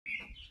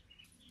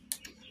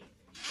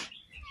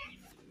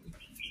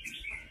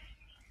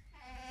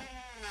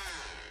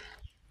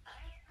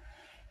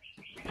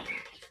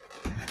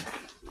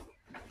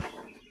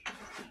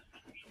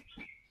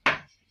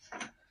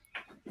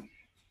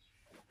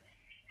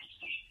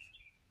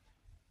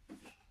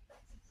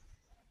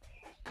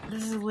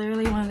This is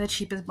literally one of the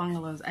cheapest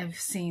bungalows I've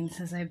seen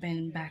since I've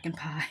been back in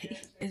Pai.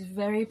 It's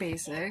very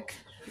basic,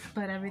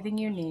 but everything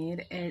you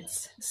need.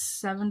 It's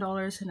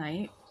 $7 a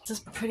night. This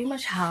is pretty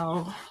much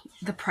how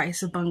the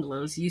price of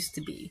bungalows used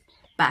to be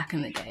back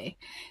in the day.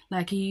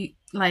 Like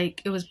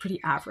it was pretty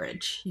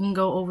average. You can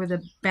go over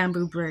the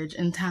bamboo bridge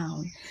in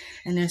town,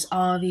 and there's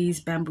all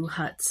these bamboo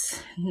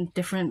huts,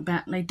 different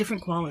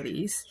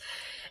qualities,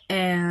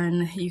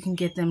 and you can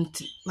get them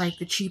to like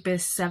the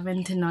cheapest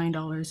 $7 to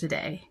 $9 a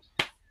day.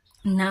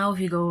 Now if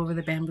you go over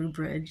the bamboo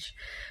bridge,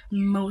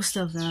 most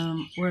of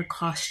them will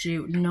cost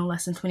you no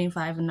less than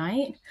 $25 a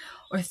night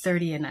or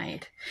 $30 a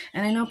night.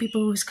 And I know people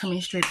who's coming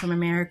straight from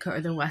America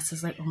or the West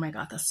is like, oh my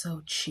god, that's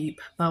so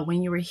cheap. But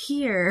when you were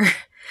here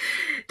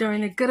during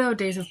the good old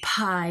days of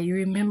Pai, you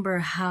remember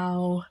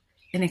how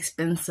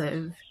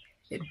inexpensive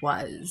it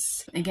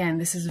was. Again,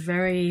 this is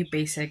very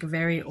basic,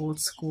 very old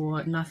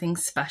school, nothing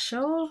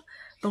special.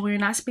 But when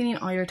you're not spending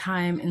all your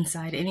time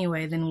inside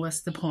anyway, then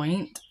what's the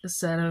point?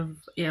 Instead of,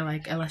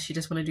 like, unless you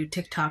just want to do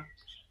TikTok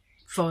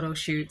photo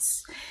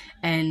shoots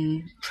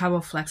and travel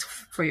flex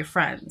for your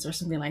friends or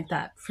something like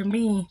that. For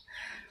me,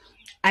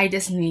 I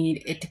just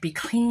need it to be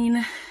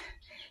clean,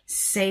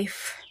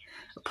 safe,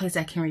 a place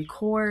I can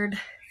record,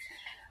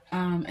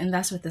 and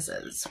that's what this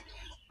is.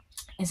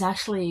 It's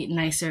actually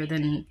nicer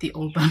than the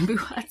old bamboo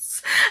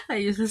huts I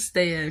used to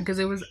stay in, because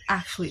it was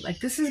actually, like,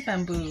 this is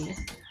bamboo,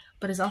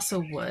 but it's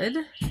also wood.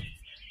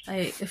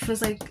 It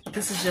feels like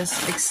this is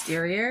just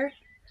exterior,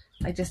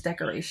 like just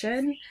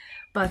decoration,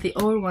 but the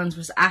old ones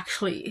was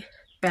actually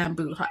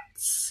bamboo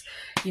huts.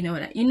 You know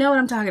what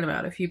I'm talking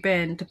about if you've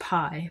been to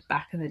Pai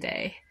back in the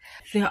day.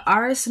 There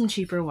are some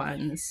cheaper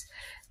ones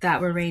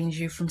that will range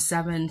you from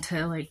 $7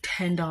 to like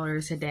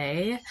 $10 a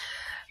day.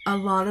 A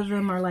lot of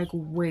them are like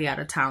way out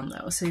of town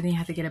though, so you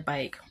have to get a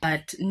bike.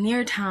 But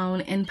near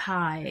town in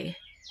Pai,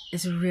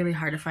 it's really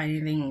hard to find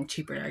anything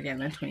cheaper again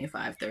than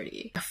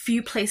 $25-$30. A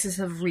few places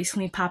have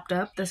recently popped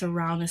up that's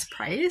around this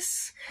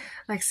price,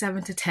 like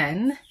 $7 to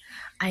 $10.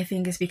 I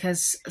think it's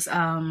because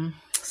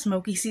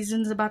smoky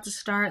season's about to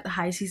start, the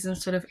high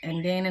season's sort of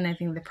ending, and I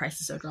think the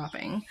prices are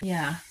dropping.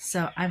 Yeah,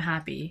 so I'm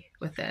happy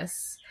with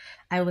this.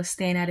 I was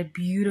staying at a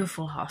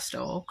beautiful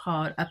hostel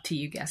called Up to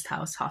You Guest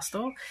House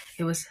Hostel.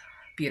 It was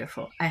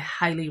beautiful. I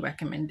highly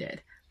recommend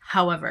it.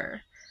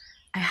 However,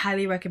 I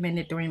highly recommend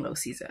it during low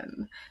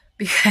season,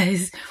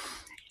 because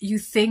you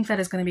think that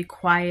it's going to be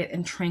quiet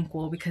and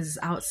tranquil because it's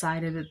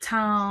outside of the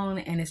town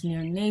and it's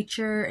near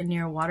nature and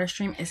near a water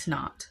stream. It's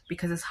not,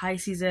 because it's high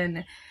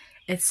season.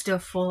 It's still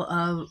full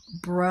of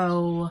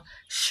bro,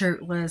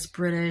 shirtless,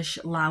 British,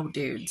 loud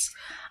dudes.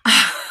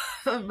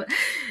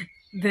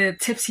 The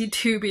tipsy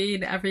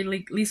tubing every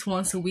at least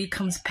once a week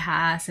comes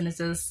past, and it's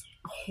just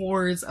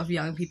hordes of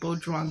young people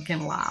drunk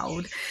and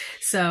loud.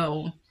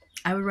 So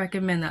I would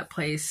recommend that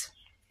place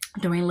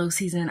during low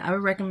season. I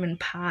would recommend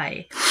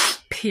Pai,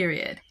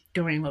 period,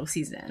 during low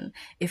season,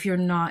 if you're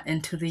not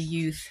into the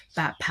youth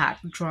backpack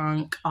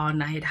drunk all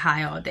night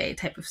high all day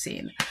type of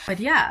scene. But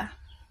yeah,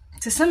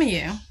 to some of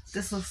you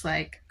this looks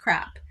like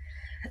crap.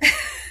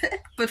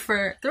 But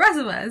for the rest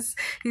of us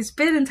who's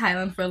been in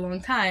Thailand for a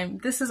long time,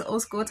 this is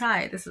old school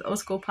Thai. This is old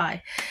school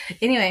Pai.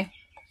 Anyway,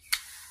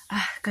 I'm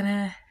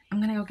gonna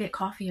go get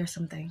coffee or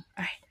something.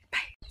 All right, bye.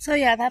 So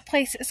yeah, that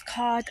place is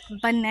called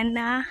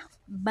Banana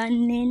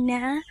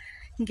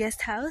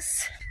Guest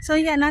House. So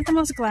yeah, not the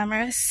most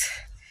glamorous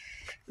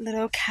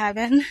little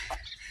cabin,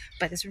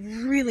 but it's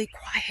really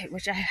quiet,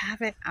 which I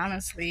haven't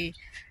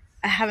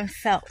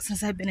felt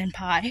since I've been in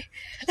Pai.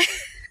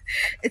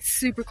 It's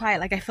super quiet.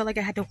 Like, I felt like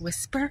I had to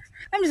whisper.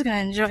 I'm just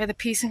gonna enjoy the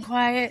peace and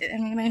quiet,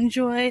 and I'm gonna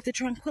enjoy the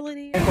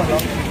tranquility.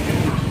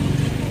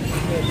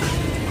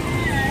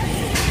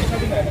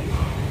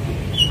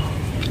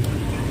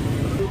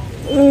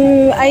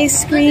 Ooh,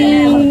 ice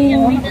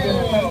cream.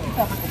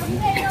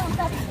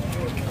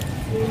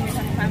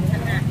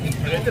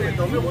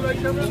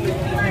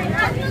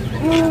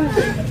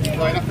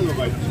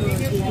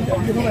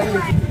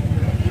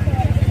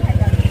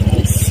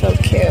 It's so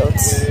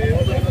cute.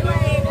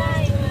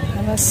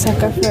 I'm a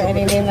sucker for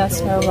anything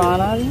that's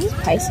Nirvana. These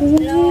prices in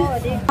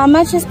here. How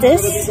much is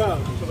this?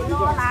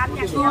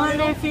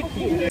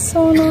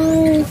 So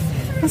nice.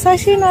 It's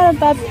actually not a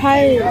bad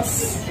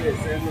price.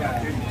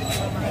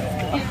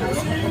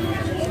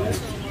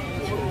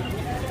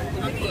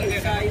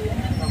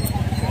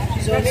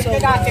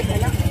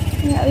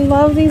 Yeah, I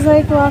love these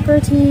like rocker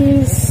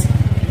tees.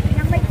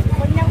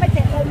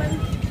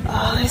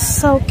 Oh, it's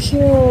so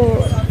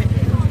cute.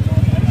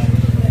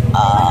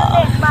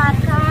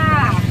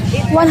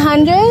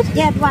 100?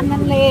 Yes,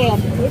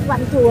 100. This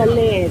one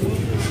 200.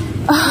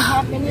 We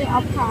have many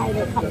of Thai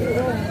the color.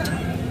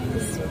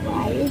 It's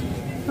white.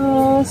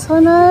 Oh, so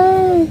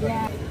nice.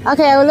 Yeah.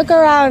 Okay, I will look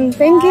around.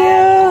 Thank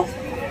you.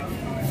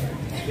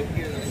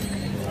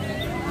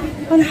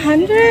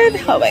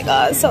 100? Oh my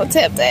god, so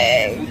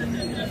tempting.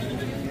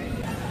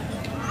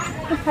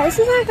 The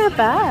prices aren't that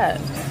bad.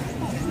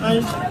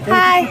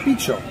 Hi.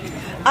 Pizza.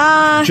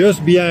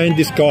 Just behind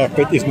this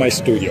carpet is my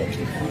studio.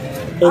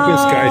 Open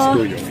sky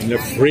studio in a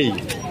free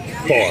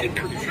park.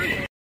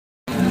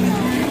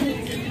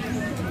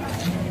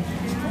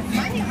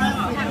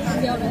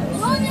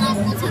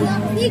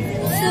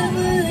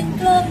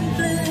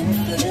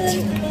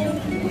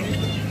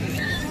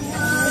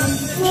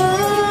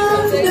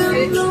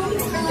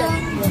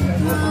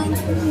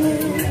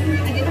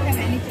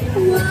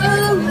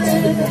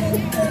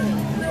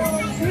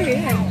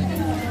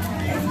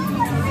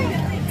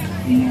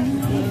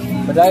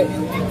 But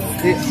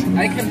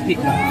I can pick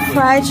up.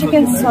 Fried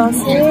chicken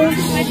sausage.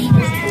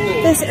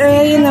 This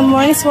early in the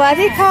morning.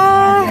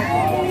 Swadika.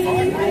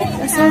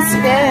 That sounds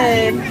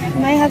good.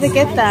 Might have to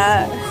get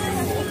that.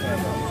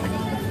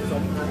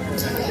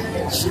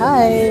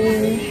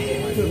 Chai.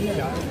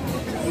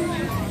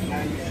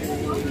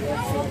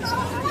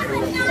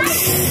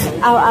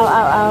 Ow, ow,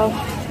 ow, ow.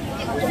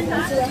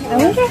 I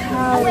wonder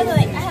how. I have an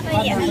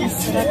idea.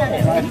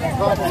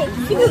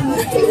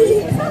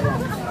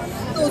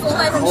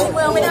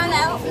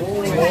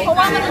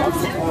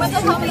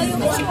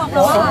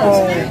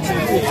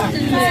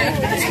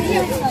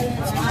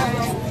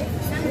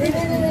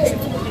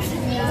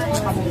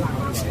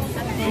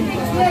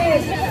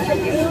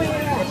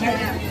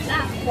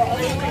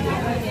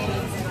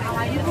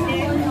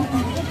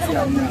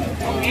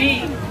 Okay.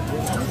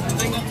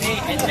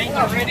 I think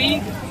you're ready.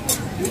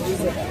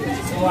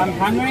 So I'm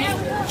hungry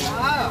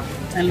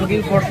and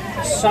looking for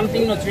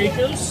something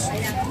nutritious,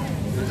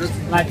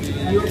 like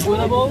you're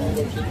Bungalow.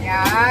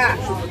 Yeah.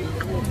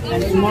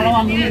 And tomorrow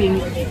I'm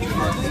eating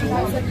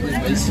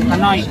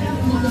Hanoi.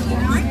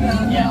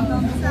 Yeah.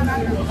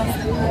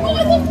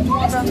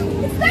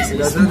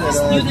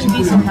 Student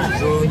visa time.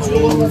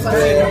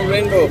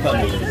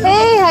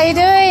 Hey, how you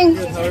doing?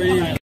 How are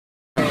you?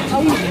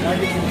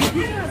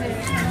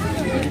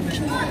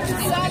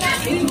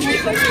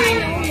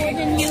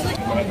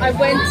 I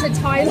went to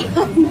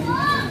Thailand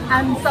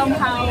and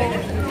somehow,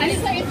 and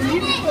it's like it's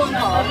beautiful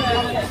now.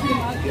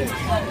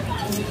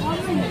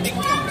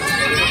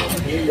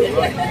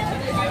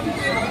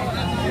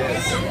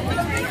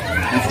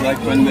 It's like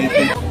when they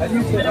think. I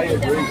think that I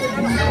agree.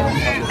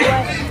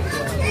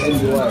 And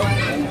do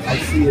I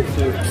see it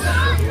too.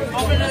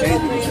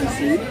 And you can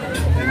see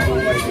and do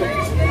like it.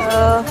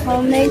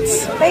 Homemade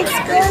baked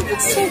goods.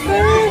 It's so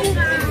good.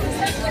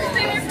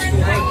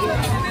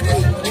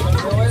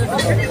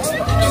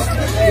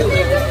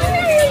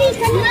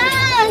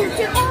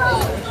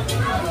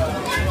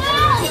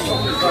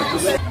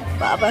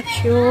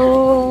 Barbecue.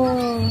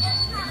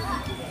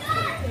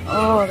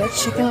 Oh, that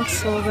chicken looks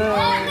so good.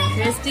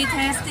 Tasty,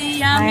 tasty,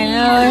 yummy. I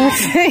know,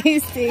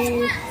 it's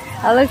tasty.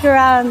 I look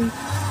around.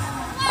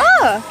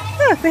 Oh,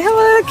 look, they have a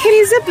little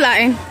kitty zip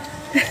line.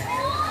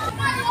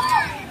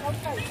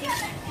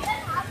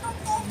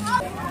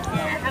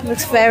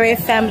 Looks very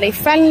family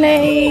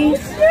friendly.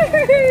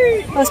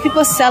 There's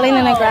people selling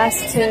in the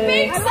grass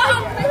too.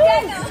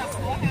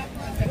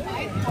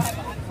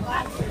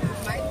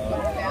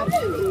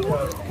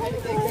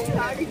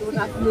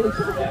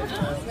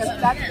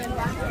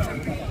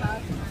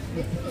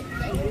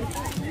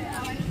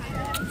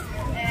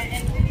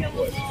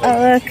 Oh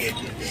look,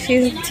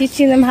 she's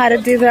teaching them how to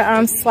do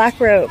the slack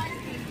rope.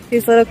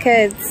 These little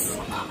kids.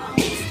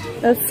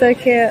 That's so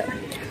cute.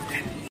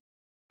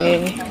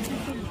 Okay.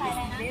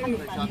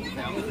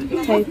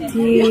 Thai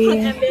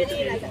tea.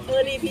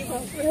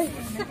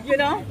 You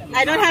know,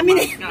 I don't have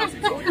many.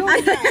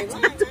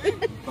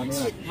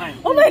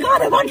 Oh my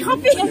god, I want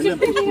coffee!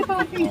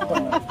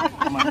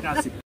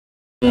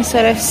 Some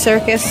sort of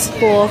circus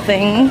school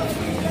thing.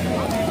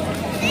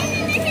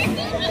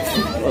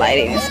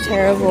 Lighting is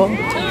terrible.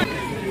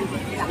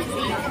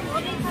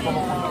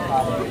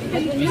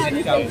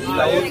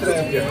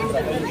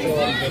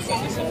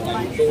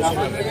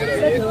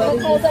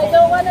 Because I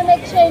don't want to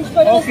make change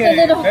for just a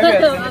little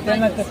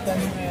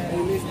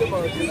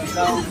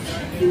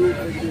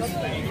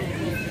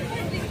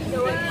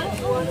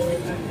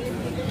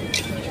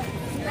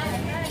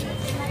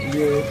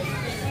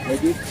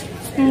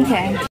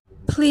Okay.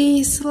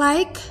 Please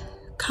like,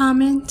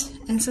 comment,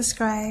 and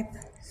subscribe.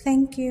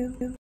 Thank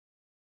you.